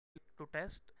to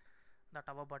test that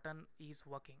our button is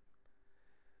working.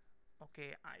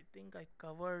 Okay, I think I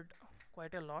covered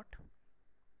quite a lot.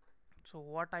 So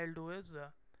what I'll do is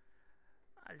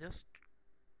I'll just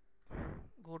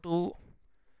go to,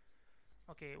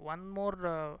 okay, one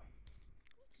more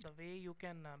the way you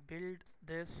can build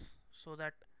this so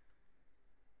that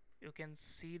you can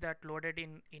see that loaded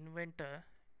in Inventor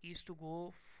is to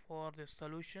go for the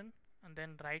solution and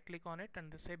then right click on it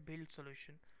and they say build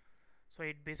solution. So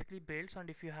it basically builds, and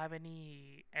if you have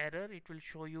any error it will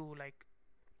show you like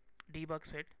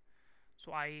debugs it.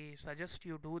 So I suggest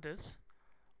you do this,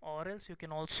 or else you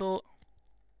can also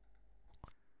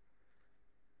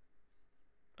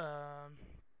um,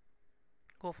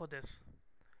 go for this.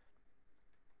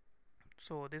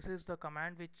 So this is the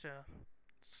command which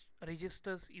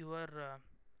registers your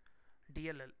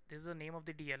DLL. This is the name of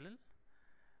the DLL,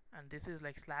 and this is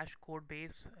like slash code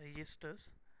base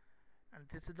registers, and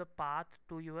this is the path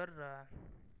to your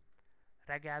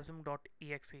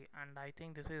regasm.exe, and I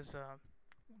think this is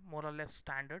more or less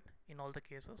standard in all the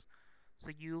cases. So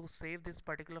you save this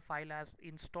particular file as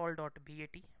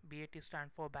install.bat. BAT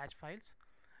stand for batch files,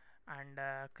 and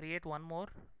create one more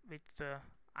which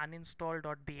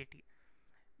uninstall.bat.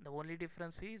 The only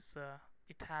difference is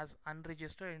it has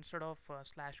unregistered instead of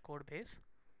slash code base,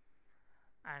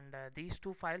 and these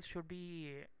two files should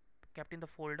be kept in the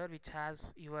folder which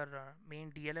has your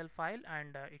main DLL file,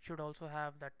 and it should also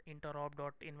have that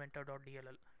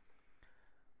interop.inventor.dll.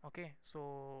 Okay,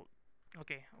 so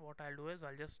okay, what I'll do is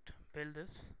I'll just build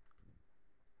this.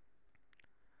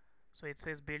 So it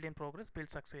says build in progress, build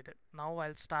succeeded. Now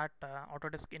I'll start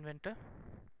Autodesk Inventor.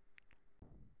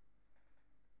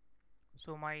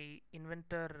 So my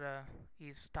Inventor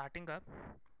is starting up,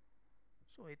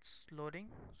 so it's loading.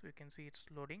 So you can see it's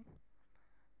loading,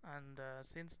 and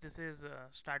since this is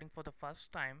starting for the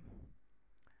first time,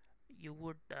 you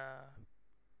would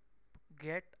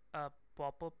get a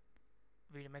pop-up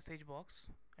with message box.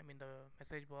 I mean the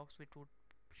message box which would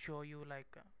show you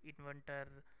like Inventor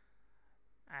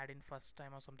add in first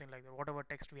time or something like that, whatever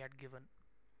text we had given.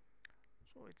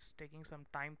 So it's taking some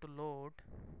time to load.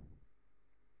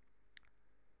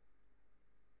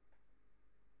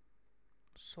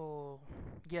 So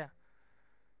yeah,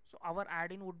 so our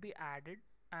add-in would be added,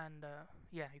 and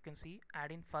yeah, you can see add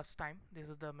in first time. This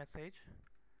is the message.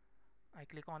 I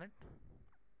click on it,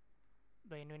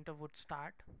 the Inventor would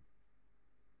start,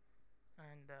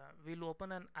 and we'll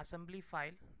open an assembly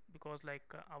file, because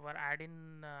like our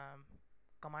add-in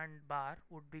command bar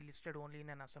would be listed only in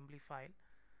an assembly file.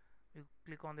 You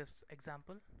click on this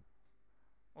example,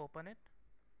 open it,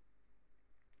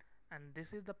 and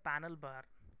this is the panel bar.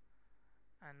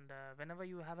 And whenever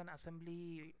you have an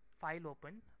assembly file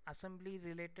open, assembly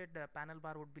related panel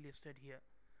bar would be listed here.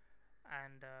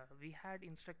 And we had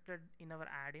instructed in our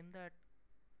add-in that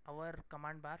our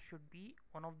command bar should be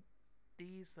one of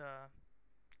these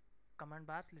command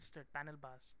bars listed, panel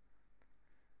bars.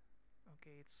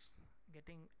 Okay, it's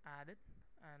getting added,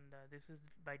 and this is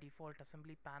by default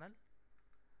assembly panel.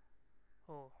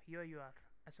 Oh, here you are,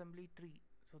 assembly tree.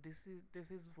 So this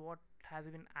is what has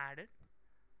been added.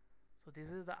 So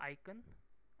this is the icon,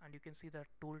 and you can see the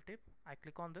tooltip. I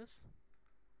click on this,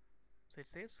 so it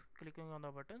says clicking on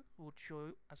the button would show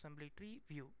assembly tree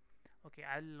view. Okay,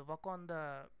 I'll work on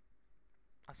the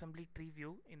assembly tree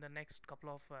view in the next couple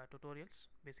of tutorials.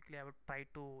 Basically I would try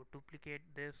to duplicate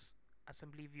this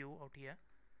assembly view out here.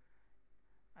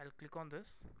 I'll click on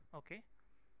this. Okay,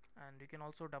 and you can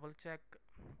also double check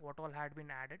what all had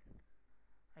been added.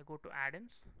 I go to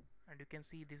Addins, and you can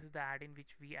see this is the add-in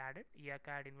which we added,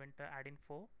 EACAD Inventor add-in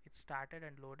 4. It started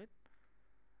and loaded.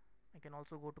 I can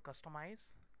also go to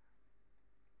customize,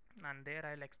 and there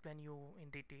I'll explain you in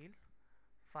detail.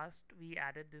 First we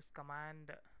added this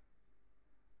command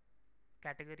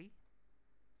category,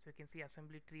 so you can see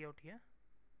assembly tree out here,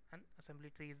 and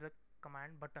assembly tree is the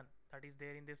command button that is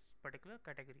there in this particular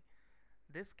category.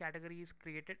 This category is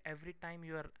created every time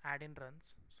your add-in runs,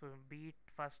 so be it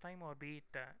first time or be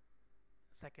it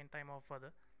second time or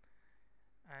further.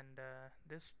 And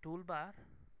this toolbar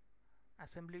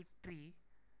assembly tree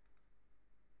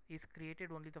is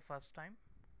created only the first time,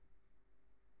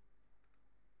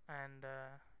 and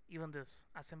even this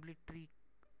assembly tree,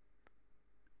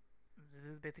 this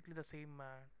is basically the same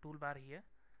toolbar here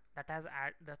that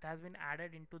has been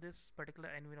added into this particular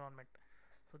environment.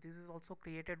 So this is also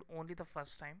created only the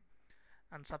first time,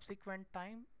 and subsequent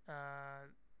time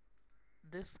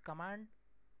this command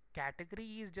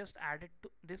category is just added to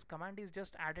this command is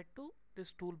just added to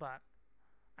this toolbar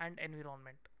and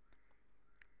environment.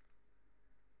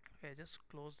 Okay, just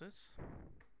close this.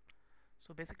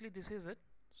 So basically this is it.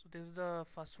 So this is the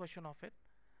first version of it,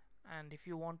 And if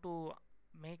you want to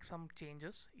make some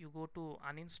changes, you go to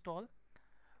uninstall.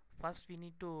 First we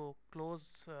need to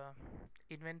close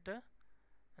Inventor,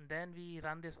 and then we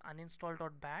run this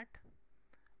uninstall.bat.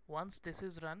 Once this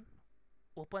is run,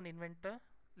 open Inventor,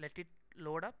 let it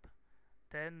load up,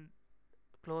 then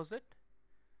close it,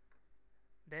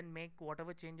 then make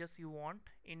whatever changes you want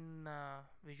in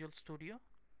Visual Studio.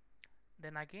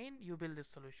 Then again you build this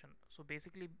solution. So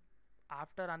basically,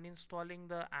 after uninstalling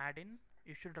the add-in,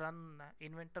 you should run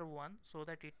Inventor 1 so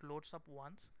that it loads up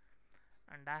once.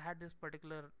 And I had this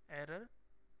particular error,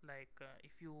 like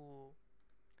if you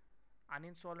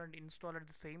uninstall and install at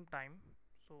the same time,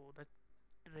 so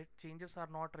the changes are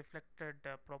not reflected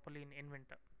properly in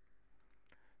Inventor.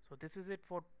 So this is it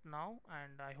for now,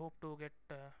 and I hope to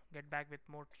get back with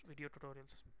more video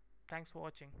tutorials. Thanks for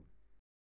watching.